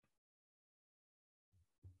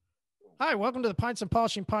Hi, welcome to the Pints and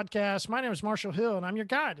Polishing Podcast. My name is Marshall Hill, and I'm your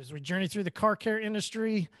guide as we journey through the car care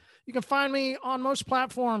industry. You can find me on most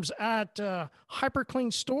platforms at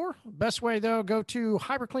HyperClean Store. Best way, though, go to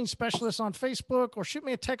HyperClean Specialist on Facebook or shoot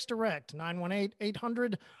me a text direct,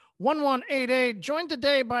 918-800-1188. Joined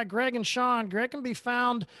today by Greg and Sean. Greg can be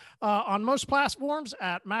found on most platforms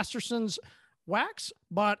at Masterson's Wax,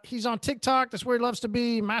 but he's on TikTok. That's where he loves to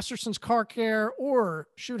be, Masterson's Car Care, or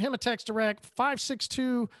shoot him a text direct,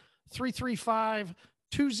 562-335-2053.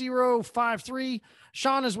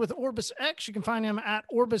 Sean is with Orbis X. You can find him at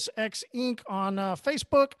Orbis X Inc. on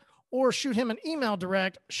Facebook, or shoot him an email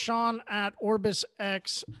direct,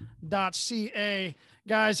 sean@orbisx.ca.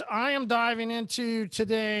 Guys, I am diving into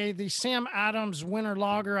today the Sam Adams Winter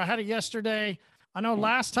Lager. I had it yesterday. I know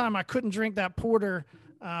last time I couldn't drink that porter,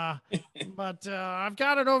 but I've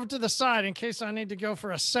got it over to the side in case I need to go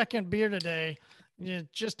for a second beer today,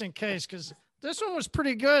 just in case, because this one was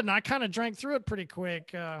pretty good, and I kind of drank through it pretty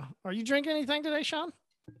quick. Are you drinking anything today, Sean?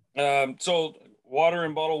 So water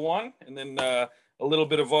in bottle 1, and then a little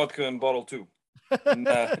bit of vodka in bottle 2. And,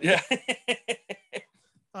 yeah.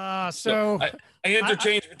 So I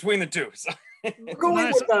interchange between the two. So. We're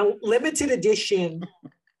going with a limited edition.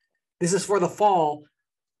 This is for the fall.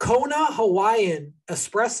 Kona Hawaiian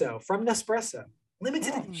Espresso from Nespresso.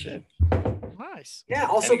 Limited edition. Nice. Yeah.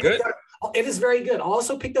 Also, it is very good.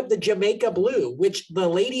 Also picked up the Jamaica Blue, which the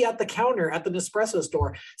lady at the counter at the Nespresso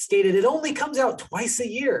store stated it only comes out twice a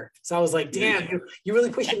year. So I was like, damn, you're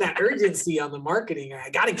really pushing that urgency on the marketing.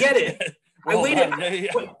 I got to get it. I waited.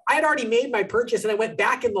 I had already made my purchase and I went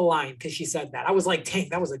back in the line because she said that. I was like, dang,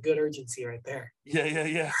 that was a good urgency right there.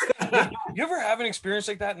 Yeah. You ever have an experience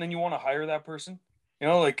like that and then you want to hire that person? You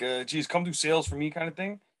know, like, geez, come do sales for me kind of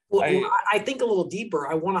thing? Well, I think a little deeper.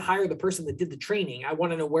 I want to hire the person that did the training. I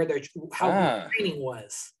want to know how the training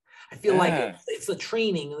was. I feel like it's the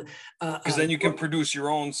training. Because then you can produce your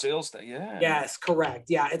own sales stuff. Yeah. Yes, correct.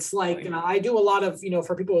 Yeah, it's like I do a lot of,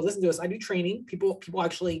 for people who listen to us, I do training. People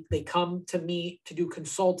actually, they come to me to do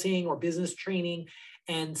consulting or business training.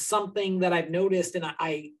 And something that I've noticed, and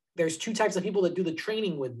there's two types of people that do the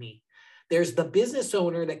training with me. There's the business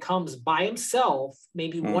owner that comes by himself,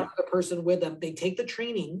 maybe one other person with them. They take the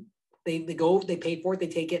training, they go, they pay for it, they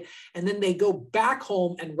take it, and then they go back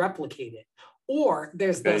home and replicate it. Or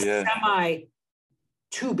there's the semi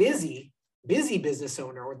too busy business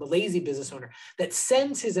owner or the lazy business owner that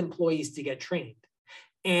sends his employees to get trained.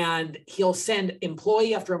 And he'll send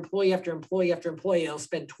employee after employee after employee after employee. He'll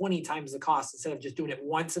spend 20 times the cost instead of just doing it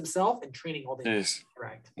once himself and training all day.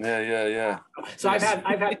 Correct. Yeah. So I've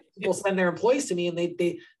had people send their employees to me, and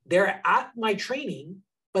they're at my training,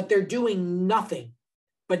 but they're doing nothing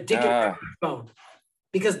but digging their phone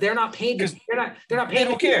because they're not paid. They're not paid. They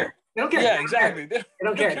don't care. They don't care. Yeah, exactly. They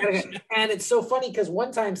don't care. And it's so funny because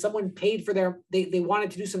one time someone paid for they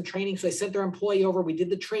wanted to do some training. So they sent their employee over. We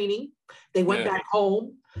did the training. They went back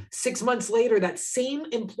home. 6 months later, that same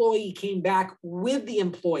employee came back with the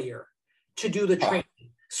employer to do the training.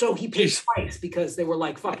 So he paid twice because they were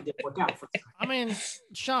like, fuck, it didn't work out for him. I mean,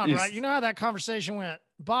 Sean, right? You know how that conversation went.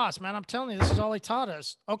 Boss, man, I'm telling you, this is all he taught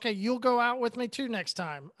us. Okay, you'll go out with me too next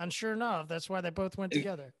time. And sure enough, that's why they both went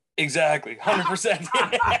together. Exactly. 100%.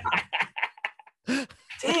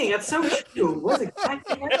 Dang, that's so true. Was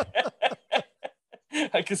exactly right.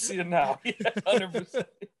 I can see it now. 100%.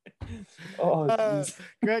 Oh,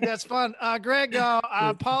 Greg, that's fun. Greg,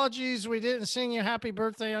 apologies. We didn't sing you happy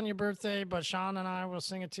birthday on your birthday, but Sean and I will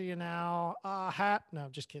sing it to you now. No,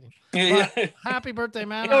 just kidding. Happy birthday,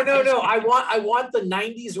 man. No. I want the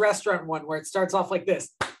 90s restaurant one where it starts off like this.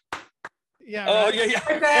 Yeah. Oh,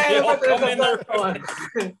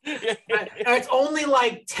 it's only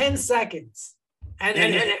like 10 seconds.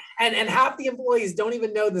 And half the employees don't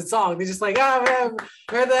even know the song. They're just like, man,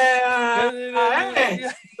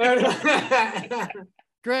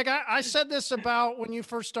 Greg, I said this about when you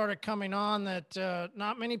first started coming on that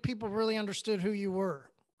not many people really understood who you were,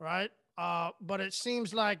 right? But it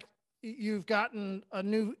seems like you've gotten a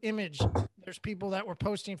new image. There's people that were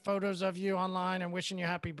posting photos of you online and wishing you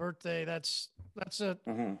happy birthday. That's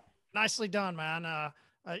nicely done, man.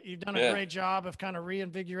 You've done a great job of kind of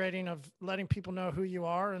reinvigorating, of letting people know who you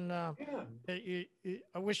are. And I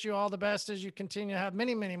wish you all the best as you continue to have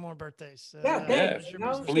many, many more birthdays.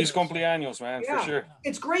 Feliz cumpleaños, man, for sure.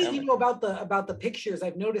 It's great, about the pictures.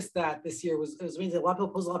 I've noticed that this year was amazing. A lot of people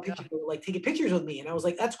post a lot of pictures, like taking pictures with me. And I was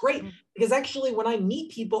like, that's great. Because actually when I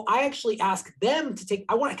meet people, I actually ask them to can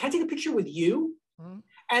I take a picture with you?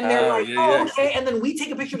 And they're like, yeah, oh, yeah. okay. And then we take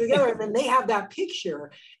a picture together and then they have that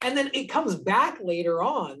picture and then it comes back later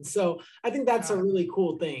on. So I think that's a really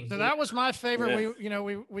cool thing. So that was my favorite. Yeah.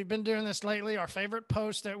 We've been doing this lately. Our favorite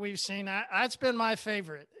post that we've seen, that's been my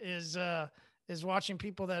favorite is watching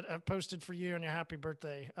people that have posted for you on your happy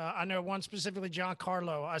birthday. I know one specifically, John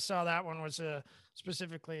Carlo. I saw that one was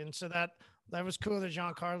specifically. And so that was cool that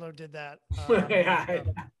John Carlo did that. Yeah,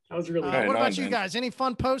 that was really what cool. about you guys? Any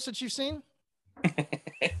fun posts that you've seen?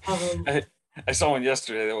 I saw one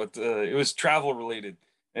yesterday that it was travel related.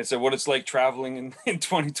 And it said what it's like traveling in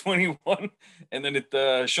 2021. And then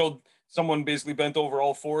it showed someone basically bent over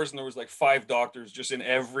all fours and there was like 5 doctors just in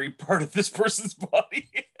every part of this person's body.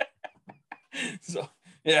 So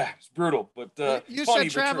yeah, it's brutal. But you funny,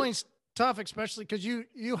 said traveling's tough, especially because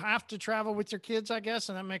you have to travel with your kids, I guess,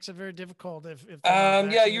 and that makes it very difficult if they're not yeah,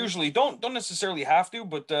 vaccinated. usually don't necessarily have to,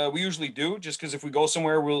 but we usually do, just because if we go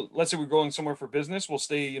somewhere, let's say we're going somewhere for business, we'll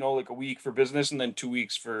stay like a week for business and then 2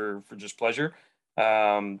 weeks for just pleasure.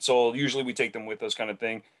 So usually we take them with us, kind of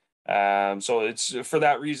thing. So it's for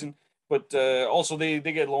that reason, but also they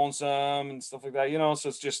get lonesome and stuff like that, so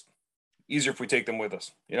it's just easier if we take them with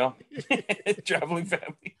us, traveling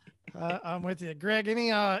family. I'm with you, Greg.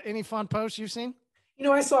 Any fun posts you've seen?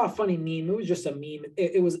 I saw a funny meme. It was just a meme.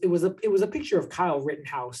 It was a picture of Kyle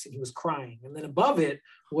Rittenhouse and he was crying. And then above it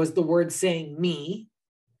was the word saying me,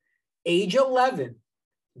 age 11,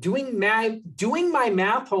 doing my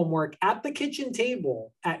math homework at the kitchen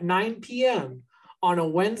table at 9 p.m. on a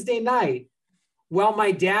Wednesday night while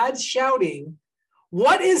my dad's shouting,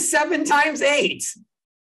 "What is 7 times 8?"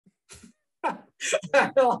 I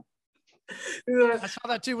saw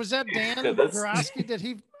that too. Was that Dan Gorowski? Did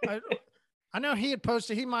he? I know he had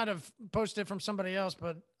posted. He might have posted from somebody else,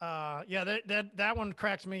 but yeah, that one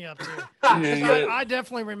cracked me up too. I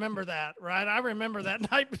definitely remember that. Right, I remember that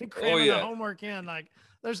night cramming the homework in. Like,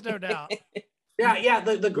 there's no doubt. Yeah.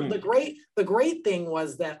 The great thing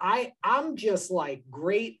was that I'm just like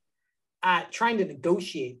great at trying to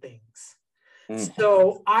negotiate things.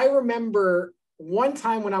 So I remember one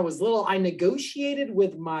time when I was little, I negotiated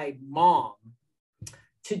with my mom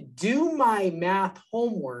to do my math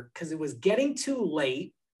homework because it was getting too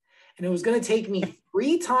late and it was going to take me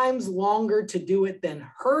 3 times longer to do it than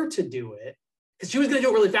her to do it because she was going to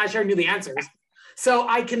do it really fast. She already knew the answers. So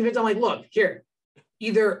I convinced, I'm like, look, here,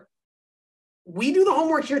 either we do the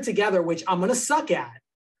homework here together, which I'm going to suck at,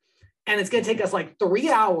 and it's going to take us like 3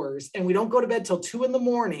 hours and we don't go to bed till 2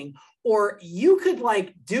 a.m, or you could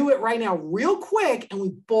like do it right now real quick and we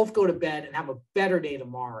both go to bed and have a better day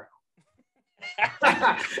tomorrow.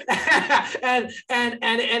 and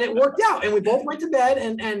it worked out and we both went to bed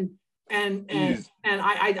and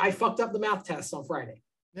I fucked up the math test on Friday.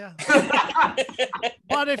 Yeah.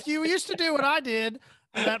 But if you used to do what I did,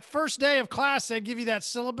 that first day of class, they'd give you that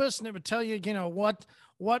syllabus and it would tell you,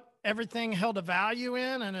 what everything held a value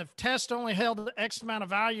in. And if test only held X amount of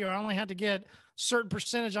value, I only had to get certain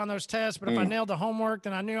percentage on those tests. But if I nailed the homework,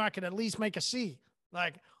 then I knew I could at least make a C.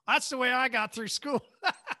 Like, that's the way I got through school.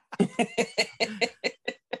 I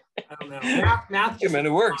don't know. Math just, man,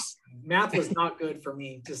 it works. Math was not good for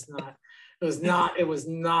me. It was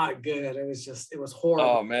not good. It was horrible.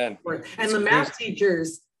 Oh man. And the math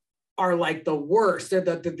teachers are like the worst. They're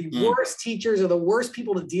the worst teachers, are the worst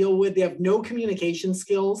people to deal with. They have no communication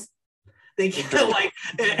skills. They can't like,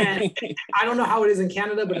 and I don't know how it is in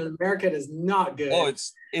Canada, but in America it is not good. Oh,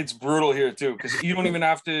 it's brutal here too, because you don't even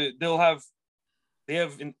have to. They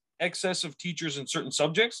have an excess of teachers in certain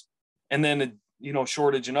subjects, and then a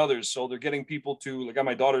shortage in others. So they're getting people to, like at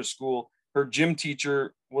my daughter's school, her gym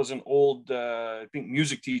teacher was an old, I think,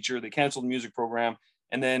 music teacher. They canceled the music program.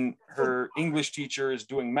 And then her English teacher is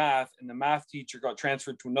doing math, and the math teacher got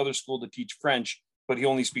transferred to another school to teach French, but he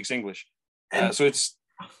only speaks English. So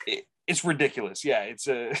it's ridiculous. Yeah, it's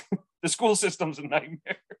the school system's a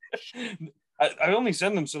nightmare. I only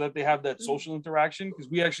send them so that they have that social interaction, because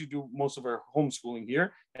we actually do most of our homeschooling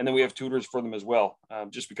here, and then we have tutors for them as well,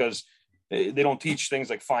 just because they don't teach things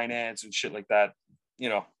like finance and shit like that,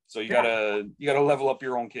 So you gotta level up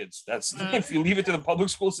your own kids. That's if you leave it to the public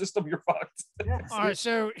school system, you're fucked. All right,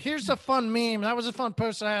 so here's a fun meme. That was a fun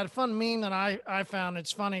post. I had a fun meme that I found.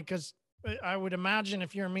 It's funny because I would imagine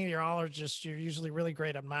if you're a meteorologist, you're usually really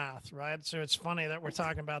great at math, right? So it's funny that we're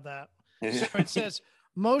talking about that. So it says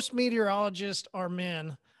most meteorologists are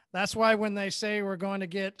men. That's why when they say we're going to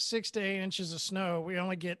get 6 to 8 inches of snow, we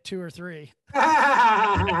only get 2 or 3. That's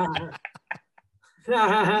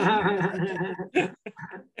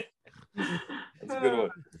a good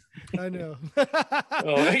one. I know.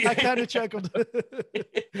 Oh, I kind of chuckled.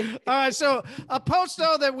 All right. So a post,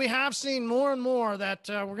 though, that we have seen more and more that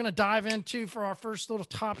we're going to dive into for our first little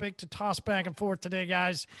topic to toss back and forth today,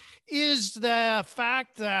 guys, is the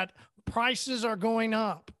fact that prices are going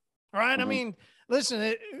up. All right. I mean,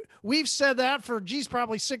 listen, we've said that for,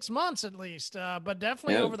 probably 6 months at least, but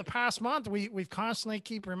definitely over the past month, we've constantly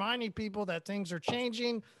keep reminding people that things are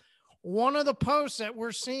changing. One of the posts that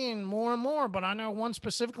we're seeing more and more, but I know one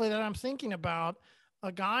specifically that I'm thinking about,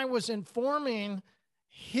 a guy was informing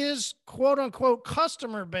his quote unquote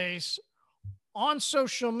customer base on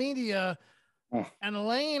social media and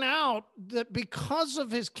laying out that because of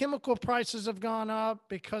his chemical prices have gone up,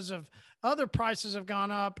 because of other prices have gone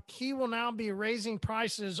up, he will now be raising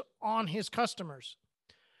prices on his customers.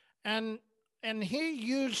 And he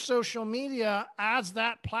used social media as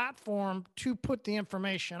that platform to put the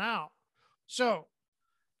information out. So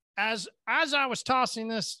as I was tossing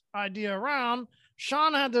this idea around,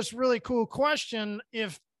 Sean had this really cool question.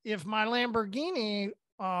 If my Lamborghini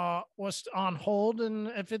was on hold and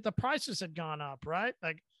if the prices had gone up, right?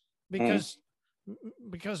 Like, because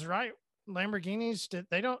right, Lamborghinis,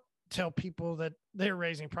 they don't tell people that they're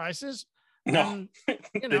raising prices. No, and,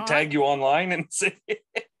 they tag you online and say,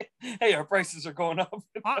 hey, our prices are going up.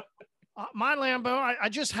 My Lambo, I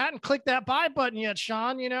just hadn't clicked that buy button yet,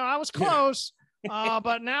 Sean. I was close,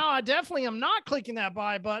 but now I definitely am not clicking that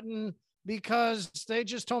buy button because they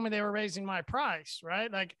just told me they were raising my price,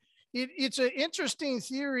 right? Like it's an interesting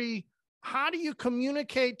theory. How do you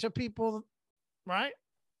communicate to people, right,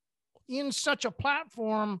 in such a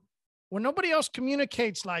platform when nobody else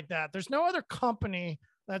communicates like that? There's no other company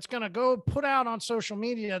that's going to go put out on social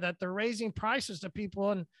media that they're raising prices to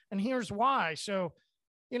people. And here's why. So,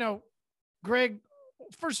 Greg,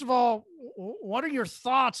 first of all, what are your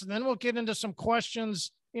thoughts? And then we'll get into some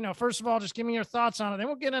questions. First of all, just give me your thoughts on it. Then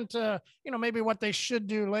we'll get into, maybe what they should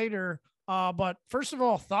do later. But first of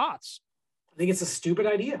all, thoughts. I think it's a stupid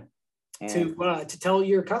idea to tell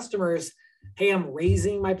your customers, hey, I'm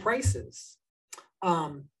raising my prices.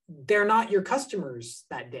 They're not your customers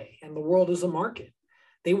that day. And the world is a market.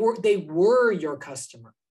 They were your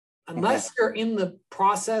customer. Unless you're in the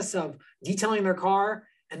process of detailing their car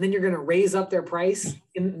and then you're going to raise up their price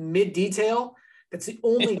in mid-detail, that's the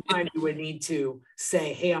only time you would need to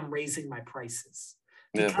say, hey, I'm raising my prices.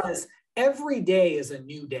 Because every day is a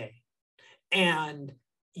new day. And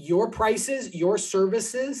your prices, your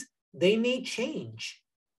services, they may change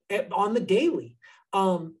on the daily.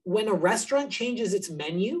 When a restaurant changes its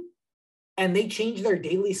menu and they change their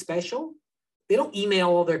daily special, they don't email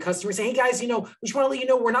all their customers saying, hey guys, we just want to let you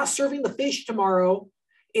know we're not serving the fish tomorrow.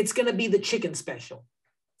 It's going to be the chicken special.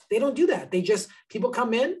 They don't do that. People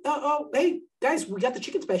come in, hey guys, we got the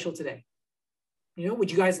chicken special today. Would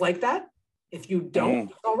you guys like that? If you don't,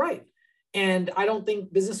 it's all right. And I don't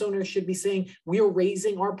think business owners should be saying we are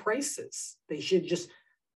raising our prices. They should just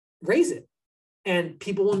raise it and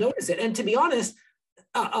people will notice it. And to be honest,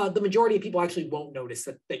 the majority of people actually won't notice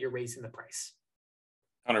that you're raising the price.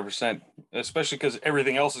 100%, especially because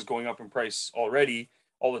everything else is going up in price already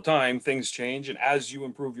all the time. Things change. And as you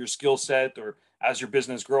improve your skill set or as your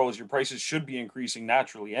business grows, your prices should be increasing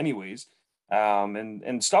naturally anyways.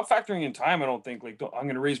 And stop factoring in time. I don't think I'm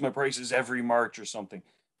going to raise my prices every March or something.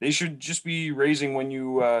 They should just be raising when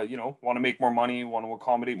you, want to make more money, want to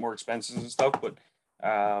accommodate more expenses and stuff. But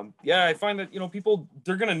I find that, people,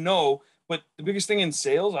 they're going to know. But the biggest thing in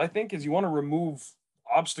sales, I think, is you want to remove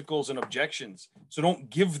obstacles and objections. So don't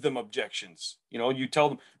give them objections. You tell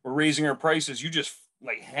them we're raising our prices. You just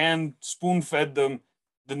spoon fed them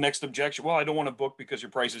the next objection. Well, I don't want to book because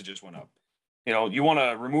your prices just went up. You want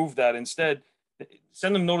to remove that. Instead,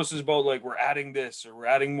 send them notices about we're adding this or we're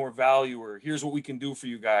adding more value or here's what we can do for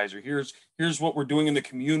you guys or here's what we're doing in the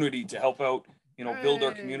community to help out, build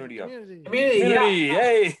our community up. Community, yeah.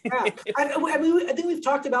 Hey. Yeah. I think we've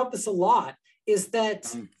talked about this a lot, is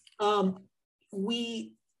that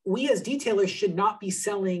we as detailers should not be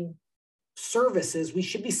selling services. We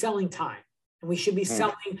should be selling time, and we should be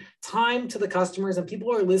selling time to the customers. And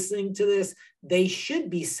people are listening to this. They should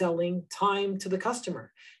be selling time to the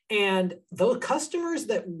customer. And the customers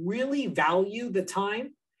that really value the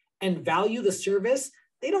time and value the service,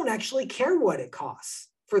 they don't actually care what it costs.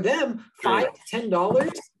 For them, $5 to $10,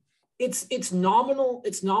 it's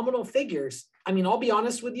nominal figures. I mean, I'll be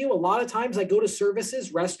honest with you. A lot of times I go to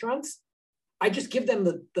services, restaurants, I just give them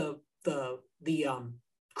the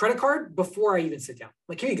credit card before I even sit down.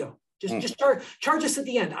 Here you go. Just charge us at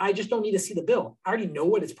the end. I just don't need to see the bill. I already know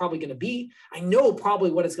what it's probably going to be. I know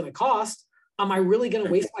probably what it's going to cost. Am I really going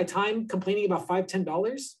to waste my time complaining about $5,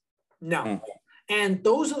 $10? No. And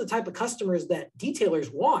those are the type of customers that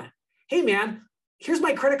detailers want. hey man, here's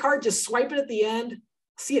my credit card, just swipe it at the end.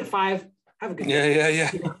 See you at 5. Have a good day.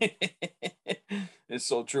 Yeah. It's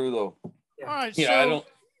so true though. Yeah. All right. Yeah, so, I don't.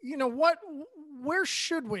 You know what? Where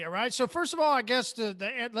should we? All right. So first of all, I guess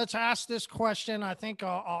let's ask this question. I think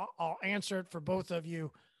I'll answer it for both of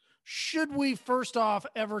you. Should we first off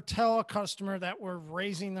ever tell a customer that we're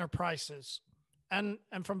raising their prices? And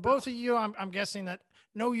from both of you, I'm guessing that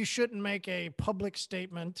no, you shouldn't make a public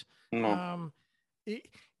statement. No.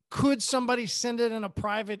 Could somebody send it in a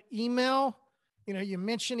private email? You know, you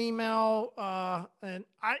mentioned email, and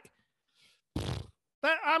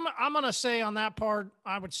I'm gonna say on that part,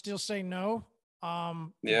 I would still say no.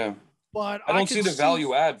 Yeah, but I don't see the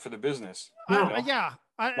value add for the business. Yeah,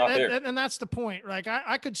 and that's the point. Like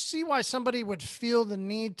I could see why somebody would feel the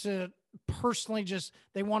need to personally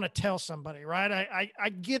they want to tell somebody, right? I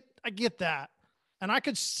get that, and I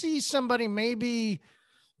could see somebody maybe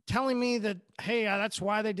telling me that, hey, that's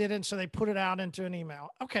why they did it, and so they put it out into an email.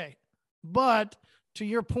 Okay, but to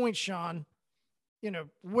your point, Sean, you know,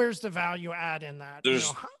 where's the value add in that?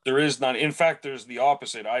 There is none. In fact, there's the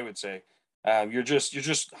opposite, I would say. You're just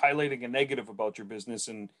highlighting a negative about your business,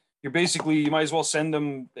 and you might as well send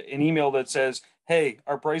them an email that says, hey,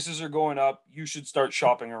 our prices are going up, you should start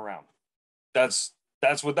shopping around. That's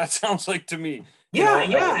what that sounds like to me.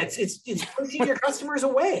 It's pushing your customers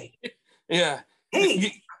away. Yeah.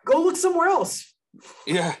 Hey, go look somewhere else.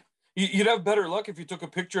 Yeah. You'd have better luck if you took a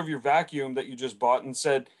picture of your vacuum that you just bought and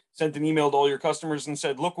sent an email to all your customers and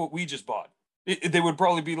said, look what we just bought. They would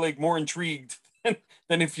probably be like more intrigued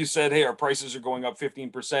than if you said, hey, our prices are going up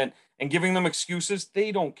 15%, and giving them excuses.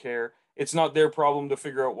 They don't care. It's not their problem to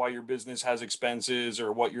figure out why your business has expenses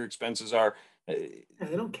or what your expenses are. They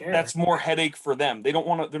don't care. That's more headache for them. They don't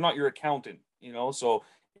want to, they're not your accountant, you know? So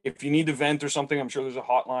if you need to vent or something, I'm sure there's a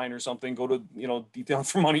hotline or something, go to, Detail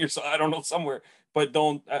for Money or so, I don't know, somewhere, but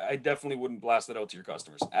I definitely wouldn't blast it out to your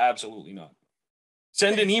customers. Absolutely not.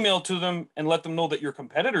 Send an email to them and let them know that your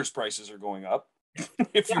competitors' prices are going up.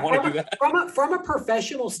 If you want to do that. From a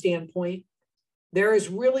professional standpoint, there is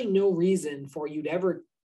really no reason for you to ever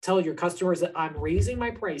tell your customers that I'm raising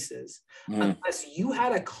my prices unless you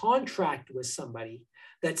had a contract with somebody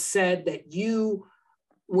that said that you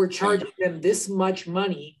were charging them this much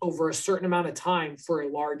money over a certain amount of time for a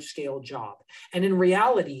large scale job. And in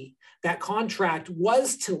reality, that contract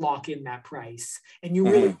was to lock in that price, and you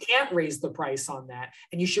really can't raise the price on that.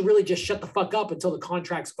 And you should really just shut the fuck up until the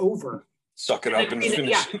contract's over. Suck it up and finish.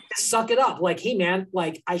 Yeah, suck it up. Like, hey man,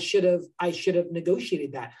 like I should have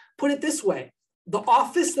negotiated that. Put it this way. The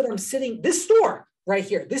office that I'm sitting, this store right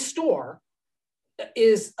here, this store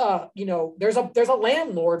is there's a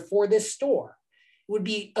landlord for this store. It would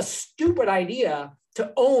be a stupid idea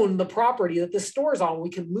to own the property that the store's on. We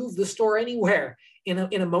can move the store anywhere in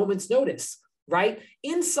a moment's notice, right?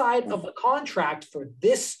 Inside of the contract for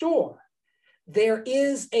this store, there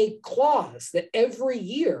is a clause that every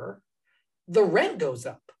year the rent goes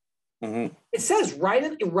up. Mm-hmm. It says right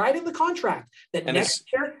in the contract that next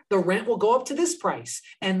year the rent will go up to this price,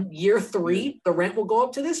 and year 3 the rent will go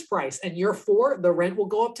up to this price, and year 4 the rent will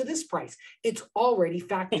go up to this price. It's already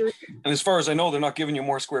factored in. And as far as I know, they're not giving you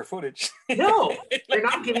more square footage. No, they're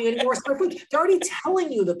not giving you any more square footage. They're already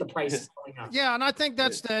telling you that the price is going up. Yeah, and I think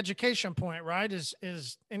that's the education point, right? Is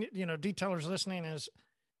and detailers listening is,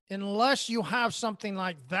 unless you have something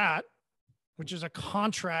like that, which is a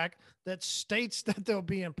contract that states that there'll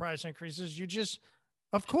be in price increases, you just,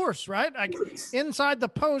 of course, right? Like inside the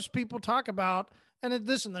post, people talk about, and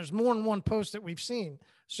listen, there's more than one post that we've seen.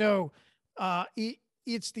 So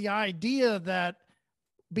it's the idea that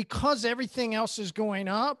because everything else is going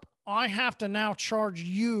up, I have to now charge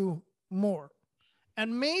you more.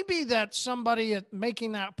 And maybe that somebody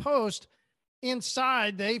making that post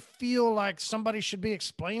inside, they feel like somebody should be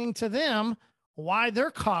explaining to them why their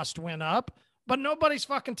cost went up, but nobody's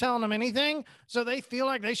fucking telling them anything. So they feel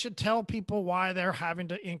like they should tell people why they're having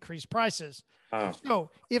to increase prices. Oh. So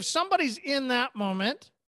if somebody's in that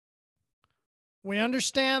moment, we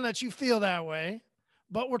understand that you feel that way,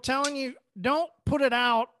 but we're telling you, don't put it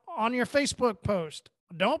out on your Facebook post.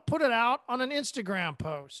 Don't put it out on an Instagram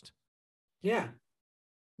post. Yeah.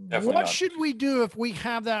 Definitely what not. should we do if we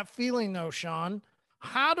have that feeling though, Sean?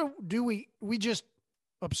 How do we just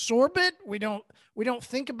absorb it? We don't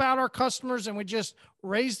think about our customers and we just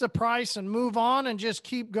raise the price and move on and just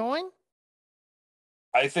keep going?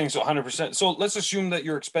 I think so, 100%. So let's assume that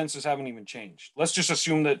your expenses haven't even changed. Let's just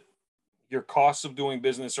assume that your costs of doing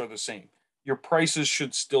business are the same. Your prices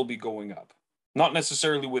should still be going up. Not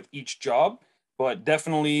necessarily with each job, but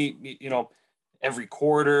definitely, every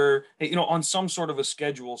quarter, on some sort of a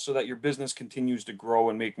schedule so that your business continues to grow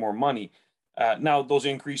and make more money. Now, those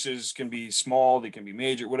increases can be small, they can be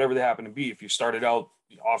major, whatever they happen to be. If you started out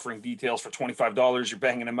offering details for $25, you're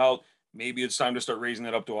banging them out. Maybe it's time to start raising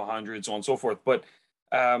it up to 100, so on and so forth. But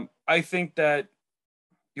I think that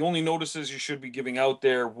the only notices you should be giving out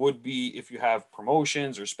there would be if you have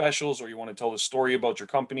promotions or specials, or you want to tell the story about your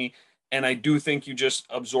company. And I do think you just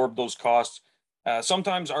absorb those costs.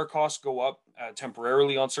 Sometimes our costs go up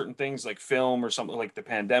temporarily on certain things like film or something like the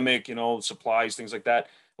pandemic, supplies, things like that.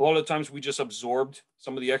 A lot of the times we just absorbed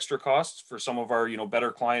some of the extra costs for some of our,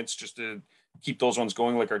 better clients, just to keep those ones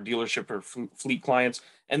going, like our dealership or fleet clients.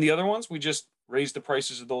 And the other ones, we just raised the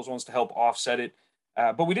prices of those ones to help offset it.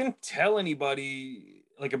 But we didn't tell anybody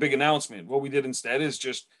like a big announcement. What we did instead is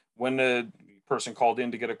just when the person called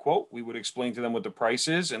in to get a quote, we would explain to them what the price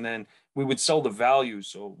is, and then we would sell the value.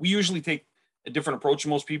 So we usually take a different approach to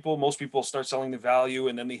most people. Most people start selling the value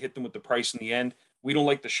and then they hit them with the price in the end. We don't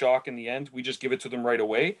like the shock in the end. We just give it to them right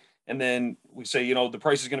away. And then we say, the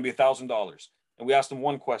price is going to be $1,000. And we ask them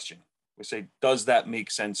one question. We say, does that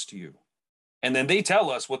make sense to you? And then they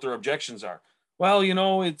tell us what their objections are. Well,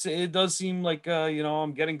 it does seem like,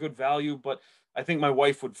 I'm getting good value, but I think my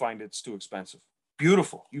wife would find it's too expensive.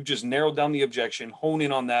 Beautiful. You just narrowed down the objection, hone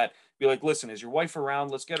in on that. Be like, listen, is your wife around?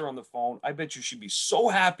 Let's get her on the phone. I bet you she'd be so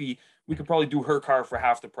happy. We could probably do her car for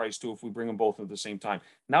half the price too if we bring them both at the same time.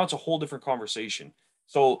 Now it's a whole different conversation.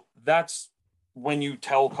 So that's when you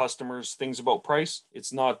tell customers things about price.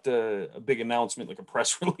 It's not a big announcement like a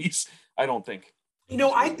press release, I don't think.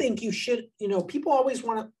 I think you should, people always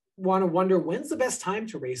want to wonder when's the best time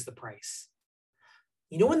to raise the price.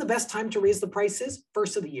 When the best time to raise the price is?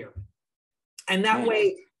 First of the year. And that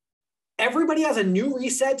way, everybody has a new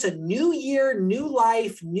reset. It's a new year, new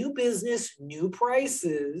life, new business, new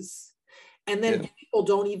prices. And then people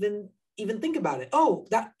don't even think about it. Oh,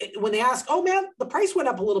 that when they ask, oh man, the price went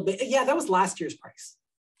up a little bit. Yeah, that was last year's price.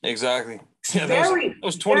 Exactly. Yeah, that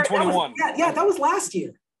was 2021. That was last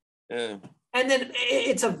year. Yeah. And then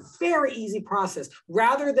it's a very easy process.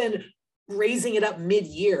 Rather than raising it up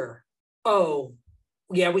mid-year,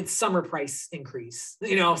 with summer price increase,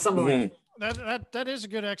 something like that. That is a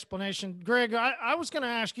good explanation. Greg, I was going to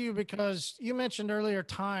ask you, because you mentioned earlier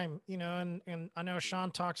time, and I know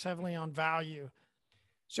Sean talks heavily on value.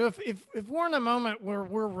 So if we're in a moment where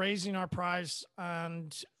we're raising our price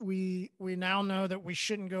and we now know that we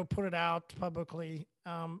shouldn't go put it out publicly,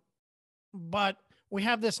 but we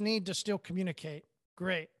have this need to still communicate.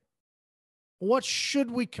 Great. What should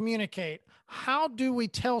we communicate? How do we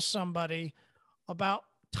tell somebody about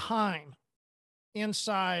time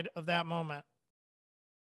inside of that moment?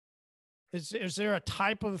 Is there a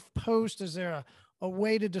type of post? Is there a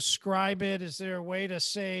way to describe it? Is there a way to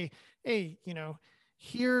say, hey,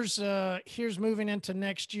 here's moving into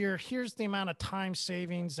next year. Here's the amount of time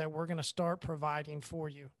savings that we're going to start providing for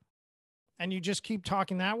you. And you just keep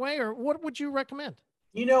talking that way, or what would you recommend?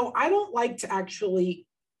 I don't like to actually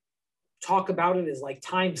talk about it as like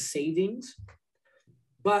time savings,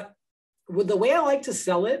 but with the way I like to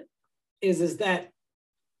sell it is that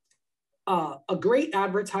a great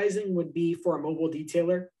advertising would be for a mobile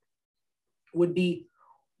detailer would be,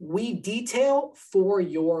 we detail for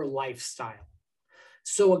your lifestyle.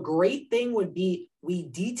 So a great thing would be, we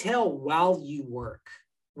detail while you work.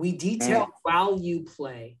 We detail while you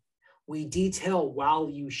play. We detail while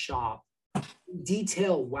you shop. We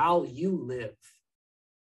detail while you live.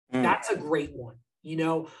 That's a great one.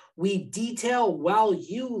 We detail while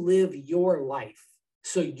you live your life.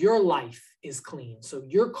 So your life is clean. So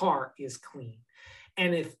your car is clean.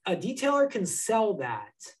 And if a detailer can sell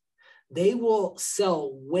that, they will sell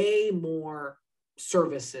way more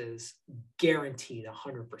services, guaranteed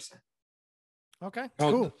 100%. Okay,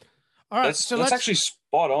 cool. All right, so that's actually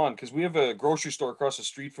spot on, because we have a grocery store across the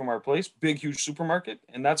street from our place, big, huge supermarket,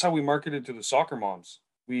 and that's how we marketed to the soccer moms.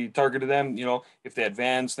 We targeted them, if they had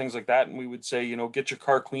vans, things like that, and we would say, get your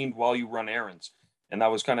car cleaned while you run errands, and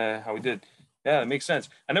that was kind of how we did. Yeah, it makes sense.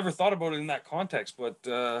 I never thought about it in that context, but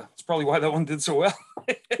it's probably why that one did so well.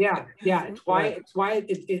 yeah, it's why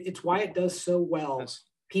it does so well. Yes.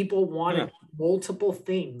 People want multiple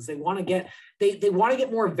things. They want to get they want to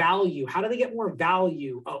get more value. How do they get more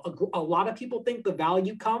value? A lot of people think the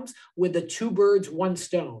value comes with the 2 birds, 1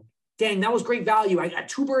 stone. Dang, that was great value. I got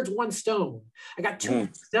 2 birds, 1 stone. I got 2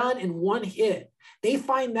 done in 1 hit. They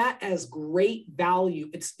find that as great value.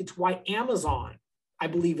 It's why Amazon, I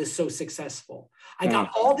believe, is so successful. I got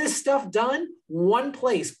all this stuff done, 1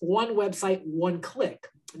 place, 1 website, 1 click.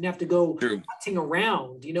 And have to go hunting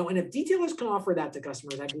around, and if detailers can offer that to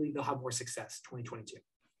customers, I believe they'll have more success 2022.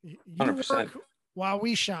 while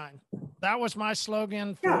we shine. That was my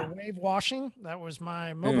slogan for Yeah. Wave Washing. That was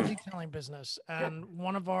my mobile detailing business. And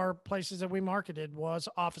one of our places that we marketed was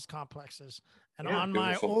office complexes. And Yeah. on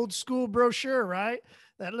my Beautiful. old school brochure, right?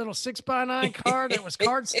 That little 6x9 card that was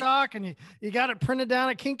cardstock, and you got it printed down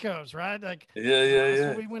at Kinko's, right? Like, that's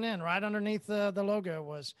what we went in. Right underneath the logo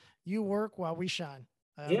was "You work while we shine."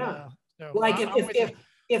 And, Yeah. so Like I'm with you.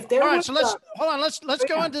 if there All right, was so let's a- hold on. Let's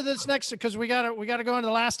go Yeah. into this next because we got to go into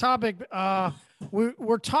the last topic.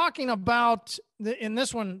 We're talking about in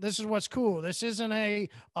this one. This is what's cool. This isn't a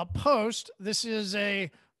post. This is a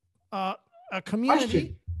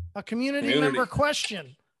community Question. member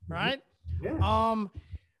question, right? Yeah.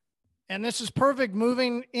 And this is perfect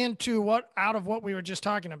moving into what we were just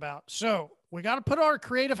talking about. So we got to put our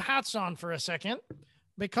creative hats on for a second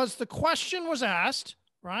because the question was asked,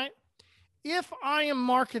 right? If I am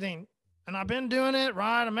marketing and I've been doing it,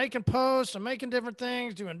 right? I'm making posts, I'm making different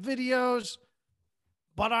things, doing videos,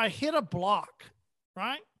 but I hit a block,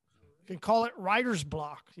 right? You can call it writer's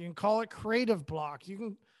block. You can call it creative block. You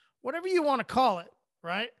can, whatever you want to call it,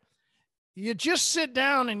 right? You just sit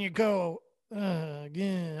down and you go,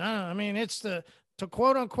 again, I mean, it's to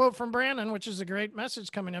quote unquote from Brandon, which is a great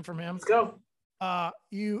message coming in from him. Let's go.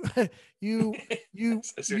 You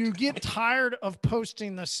get tired of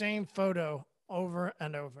posting the same photo over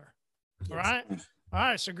and over. All right. All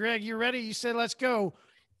right. So Greg, you ready? You said, let's go.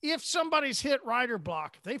 If somebody's hit writer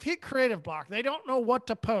block, they've hit creative block, they don't know what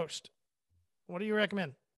to post. What do you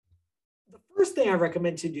recommend? The first thing I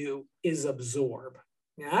recommend to do is absorb.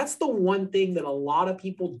 Now, that's the one thing that a lot of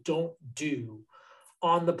people don't do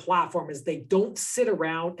on the platform is they don't sit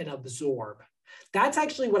around and absorb. That's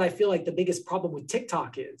actually what I feel like the biggest problem with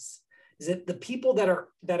TikTok is that the people that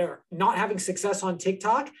are not having success on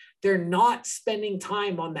TikTok, they're not spending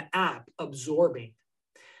time on the app absorbing.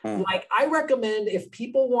 Like I recommend if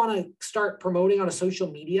people want to start promoting on a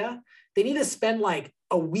social media, they need to spend like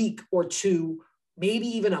a week or two, maybe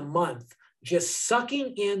even a month, just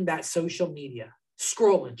sucking in that social media,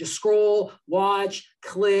 scrolling, just scroll, watch,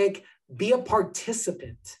 click, be a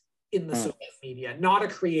participant in the social media, not a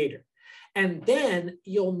creator. And then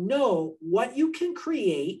you'll know what you can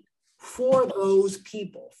create for those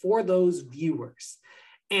people, for those viewers.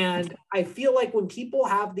 And I feel like when people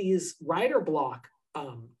have these writer block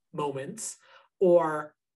moments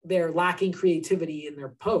or they're lacking creativity in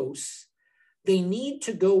their posts, they need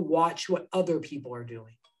to go watch what other people are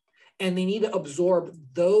doing. And they need to absorb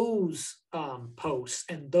those posts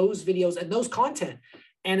and those videos and those content.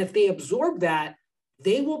 And if they absorb that,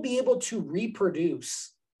 they will be able to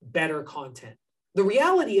reproduce better content. The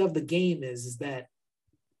reality of the game is that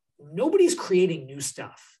nobody's creating new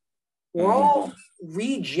stuff. We're all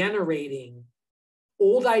regenerating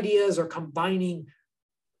old ideas or combining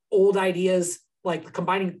old ideas, like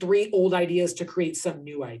combining 3 old ideas to create some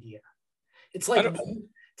new idea. It's like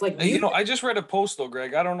I just read a post though,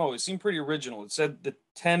 Greg. I don't know. It seemed pretty original. It said the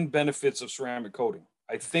 10 benefits of ceramic coating.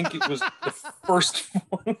 I think it was the first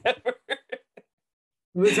one ever.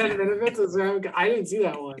 The 10 benefits of ceramic. I didn't see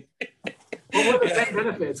that one. What were the 10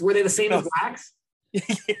 benefits? Were they the same as wax?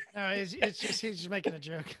 No, it's just he's just making a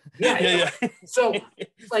joke. Yeah. So,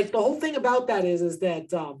 like the whole thing about that is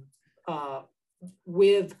that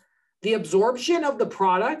with the absorption of the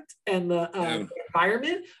product and the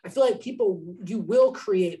environment, I feel like you will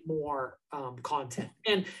create more content.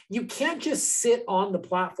 And you can't just sit on the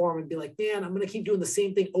platform and be like, man, I'm going to keep doing the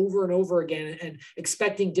same thing over and over again and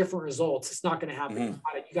expecting different results. It's not going to happen.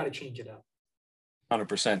 You got to change it up.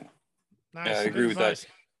 100%. Nice. Yeah, I agree with that.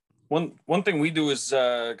 One thing we do is,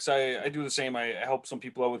 because I do the same, I help some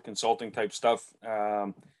people out with consulting type stuff.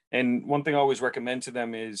 And one thing I always recommend to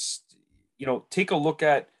them is, take a look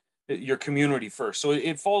at your community first. So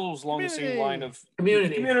it follows along the same line of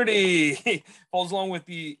community follows along with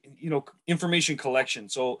the, information collection.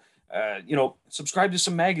 So, subscribe to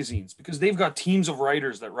some magazines because they've got teams of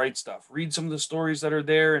writers that write stuff. Read some of the stories that are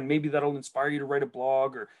there, and maybe that'll inspire you to write a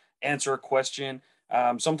blog or answer a question.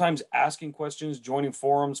 Sometimes asking questions, joining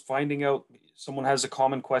forums, finding out someone has a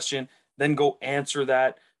common question, then go answer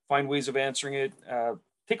that, find ways of answering it.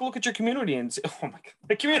 Take a look at your community and say, oh my God,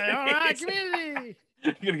 the community. All right, community.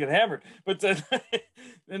 You're going to get hammered. But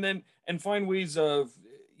and find ways of,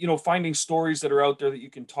 finding stories that are out there that you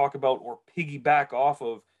can talk about or piggyback off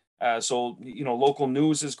of. So, local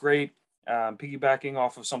news is great, piggybacking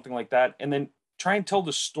off of something like that. And then try and tell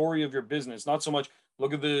the story of your business, not so much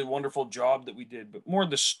look at the wonderful job that we did, but more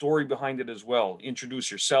the story behind it as well. Introduce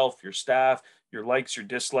yourself, your staff, your likes, your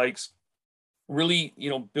dislikes. Really,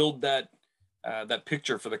 build that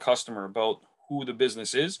picture for the customer about who the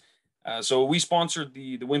business is. So we sponsored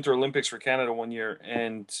the Winter Olympics for Canada one year,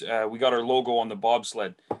 and we got our logo on the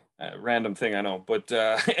bobsled. Random thing, I know, but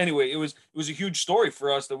anyway, it was a huge story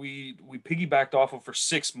for us that we piggybacked off of for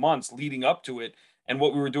 6 months leading up to it. And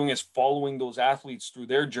what we were doing is following those athletes through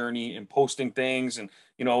their journey and posting things, and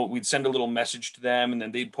we'd send a little message to them, and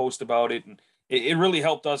then they'd post about it, and it really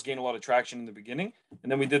helped us gain a lot of traction in the beginning.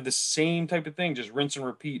 And then we did the same type of thing, just rinse and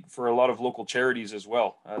repeat for a lot of local charities as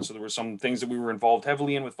well. So there were some things that we were involved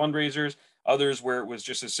heavily in with fundraisers, others where it was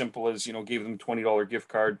just as simple as, gave them $20 gift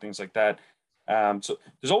card, things like that. So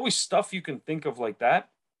there's always stuff you can think of like that.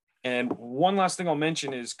 And one last thing I'll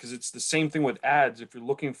mention is, because it's the same thing with ads, if you're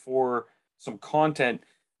looking for some content,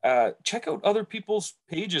 check out other people's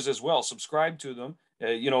pages as well. Subscribe to them.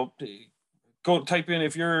 Go type in,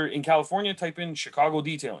 if you're in California, type in Chicago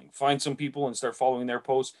detailing, find some people and start following their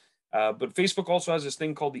posts. But Facebook also has this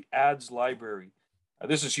thing called the ads library.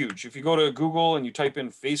 This is huge. If you go to Google and you type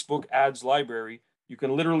in Facebook ads library, you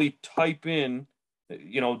can literally type in,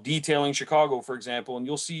 detailing Chicago, for example, and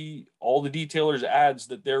you'll see all the detailers' ads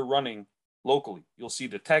that they're running locally. You'll see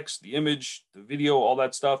the text, the image, the video, all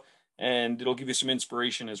that stuff, and it'll give you some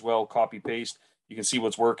inspiration as well. Copy paste. You can see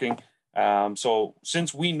what's working. So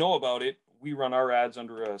since we know about it, we run our ads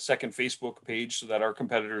under a second Facebook page so that our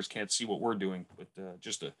competitors can't see what we're doing. But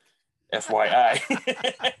just a FYI.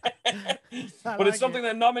 But it's something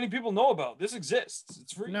that not many people know about. This exists.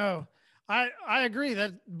 It's free. No, I agree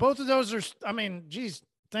that both of those are, I mean, geez,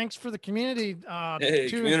 thanks for the community.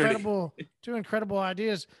 Two incredible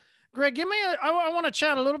ideas. Greg, I want to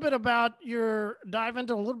chat a little bit about dive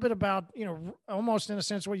into a little bit about, almost in a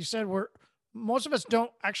sense what you said, where most of us don't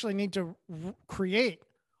actually need to create.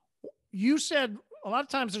 You said a lot of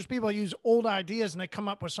times there's people that use old ideas and they come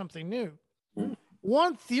up with something new. Mm.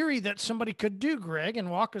 One theory that somebody could do, Greg,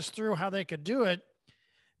 and walk us through how they could do it,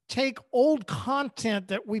 take old content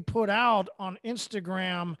that we put out on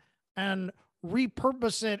Instagram and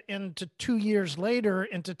repurpose it into 2 years later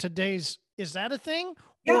into today's, is that a thing?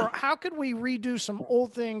 Yeah. Or how could we redo some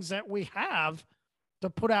old things that we have to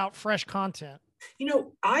put out fresh content?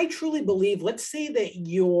 I truly believe, let's say that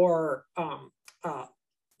you're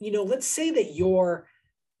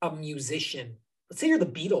a musician. Let's say you're the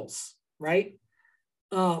Beatles, right?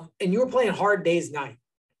 And you were playing Hard Day's Night.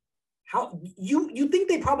 How you think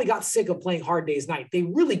they probably got sick of playing Hard Day's Night? They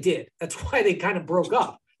really did. That's why they kind of broke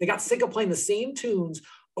up. They got sick of playing the same tunes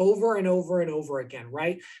over and over and over again,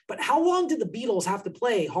 right? But how long did the Beatles have to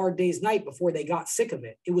play Hard Day's Night before they got sick of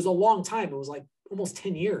it? It was a long time. It was like almost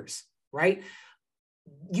 10 years, right?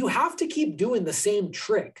 You have to keep doing the same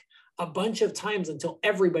trick a bunch of times until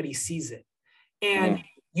everybody sees it. And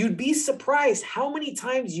you'd be surprised how many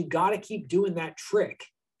times you got to keep doing that trick.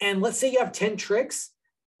 And let's say you have 10 tricks,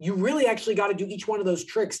 you really actually got to do each one of those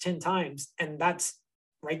tricks 10 times. And that's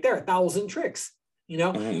right there, 1,000 tricks,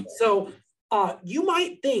 So you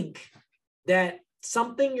might think that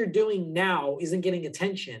something you're doing now isn't getting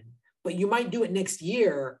attention, but you might do it next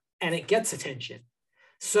year and it gets attention.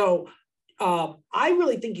 So I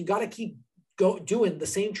really think you got to keep doing the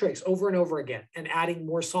same tricks over and over again and adding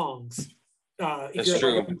more songs. If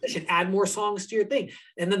you're a musician, add more songs to your thing.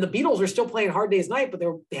 And then the Beatles are still playing Hard Day's Night, but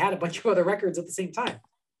they had a bunch of other records at the same time.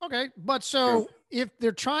 Okay. But so if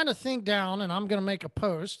they're trying to think down, and I'm going to make a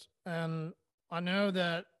post, and I know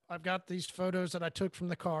that I've got these photos that I took from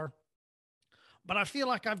the car, but I feel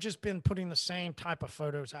like I've just been putting the same type of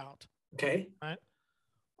photos out. Okay. Right.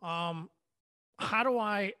 How do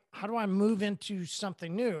I move into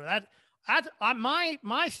something new?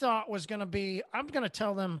 My thought was going to be, I'm going to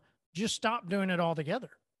tell them, just stop doing it altogether.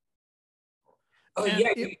 Oh, and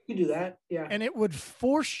yeah, you can do that. Yeah. And it would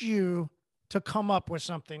force you to come up with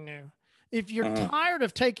something new. If you're tired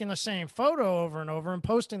of taking the same photo over and over and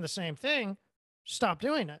posting the same thing, stop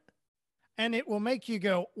doing it. And it will make you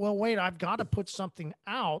go, well, wait, I've got to put something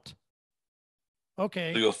out.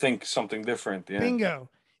 Okay. So you'll think something different. Yeah. Bingo.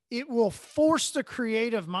 It will force the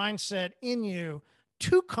creative mindset in you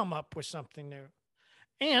to come up with something new.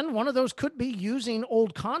 And one of those could be using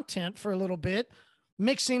old content for a little bit,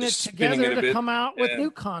 mixing it together to come out with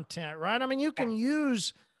new content, right? I mean, you can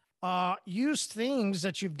use things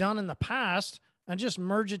that you've done in the past and just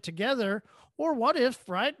merge it together. Or what if,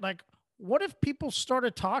 right? Like, what if people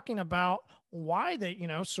started talking about why they,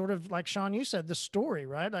 sort of like Sean, you said, the story,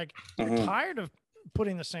 right? Like, you're tired of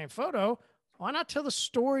putting the same photo. Why not tell the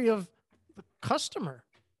story of the customer,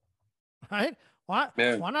 right? Why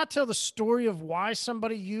not tell the story of why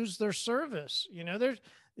somebody used their service?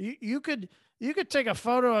 You could take a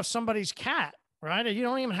photo of somebody's cat, right? And you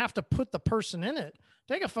don't even have to put the person in it.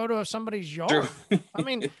 Take a photo of somebody's yard. I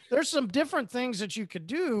mean, there's some different things that you could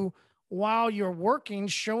do while you're working,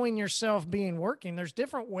 showing yourself being working. There's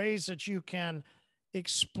different ways that you can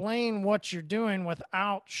explain what you're doing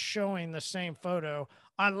without showing the same photo.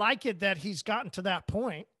 I like it that he's gotten to that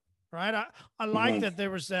point, right? I like that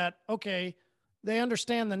there was that, okay, they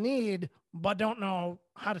understand the need, but don't know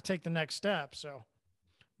how to take the next step. So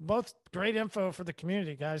both great info for the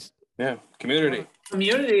community, guys. Yeah. Community.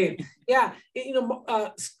 Yeah.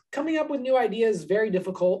 Coming up with new ideas is very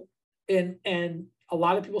difficult, and a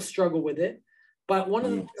lot of people struggle with it. But one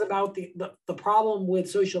of the things about the problem with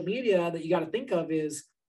social media that you got to think of is,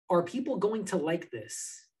 are people going to like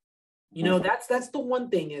this? That's the one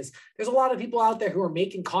thing, is there's a lot of people out there who are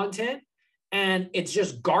making content and it's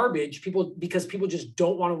just garbage because people just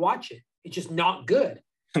don't want to watch it. It's just not good.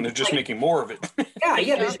 And they're just making more of it. Yeah,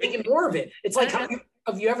 they're just making more of it. It's like, have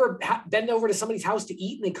you ever been over to somebody's house to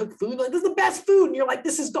eat and they cook food? Like, this is the best food. And you're like,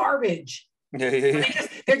 this is garbage. Yeah.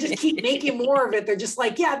 They just keep making more of it. They're just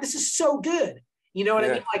like, yeah, this is so good. You know what I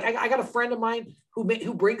mean? Like, I got a friend of mine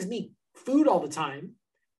who brings me food all the time.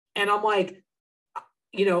 And I'm like,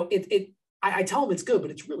 I tell him it's good,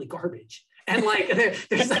 but it's really garbage. And like,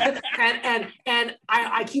 there's that, and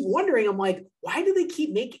I keep wondering, I'm like, why do they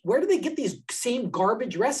keep where do they get these same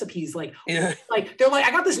garbage recipes? Like, like they're like,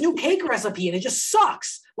 I got this new cake recipe and it just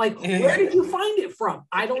sucks. Like, where did you find it from?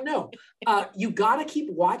 I don't know. You got to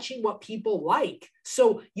keep watching what people like.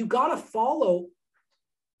 So you got to follow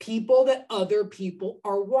people that other people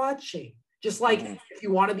are watching. Just like if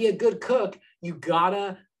you want to be a good cook, you got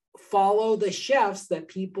to follow the chefs that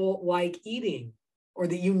people like eating, or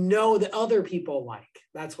that that other people like.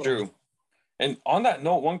 That's what. True. And on that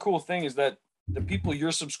note, one cool thing is that the people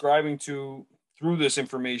you're subscribing to through this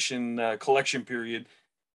information collection period,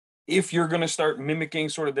 if you're going to start mimicking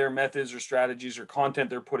sort of their methods or strategies or content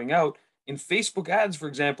they're putting out in Facebook ads, for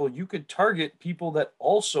example, you could target people that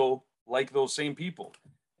also like those same people.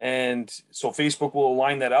 And so Facebook will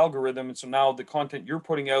align that algorithm. And so now the content you're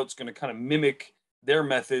putting out is going to kind of mimic their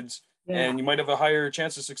methods, and you might have a higher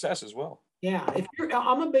chance of success as well. Yeah,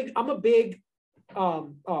 I'm a big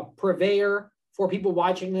purveyor for people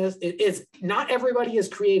watching this. It's not everybody is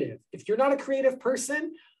creative. If you're not a creative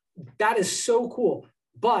person, that is so cool.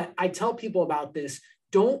 But I tell people about this: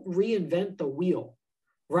 don't reinvent the wheel,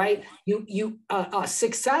 right?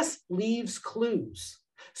 Success leaves clues.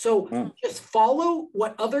 So just follow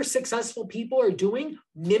what other successful people are doing,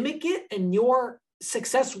 mimic it, and your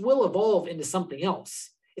success will evolve into something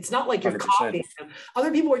else. It's not like you're 100%. Copying them.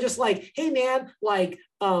 Other people are just like, hey man, like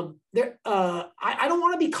I don't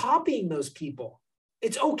want to be copying those people.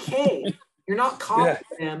 It's okay. You're not copying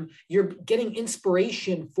them. You're getting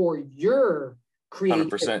inspiration for your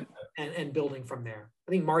creativity and building from there.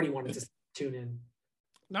 I think Marty wanted to tune in.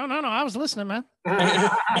 No. I was listening, man.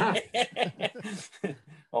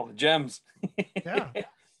 All the gems. Yeah.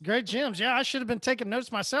 Great gems. Yeah, I should have been taking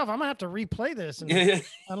notes myself. I'm gonna have to replay this and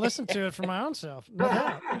listen to it for my own self. No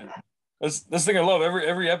doubt. This thing I love.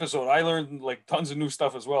 Every episode, I learned like tons of new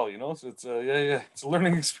stuff as well. So it's it's a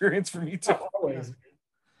learning experience for me too. Always.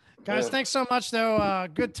 Guys, thanks so much though.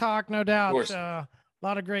 Good talk, no doubt. A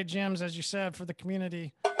lot of great gems, as you said, for the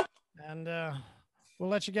community, and we'll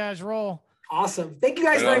let you guys roll. Awesome. Thank you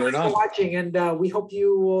guys very much for watching, and we hope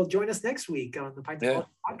you will join us next week on the Pint of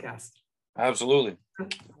Podcast. Absolutely. All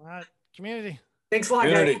right, community. Thanks a lot,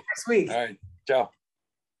 guys. Next week. All right. Ciao.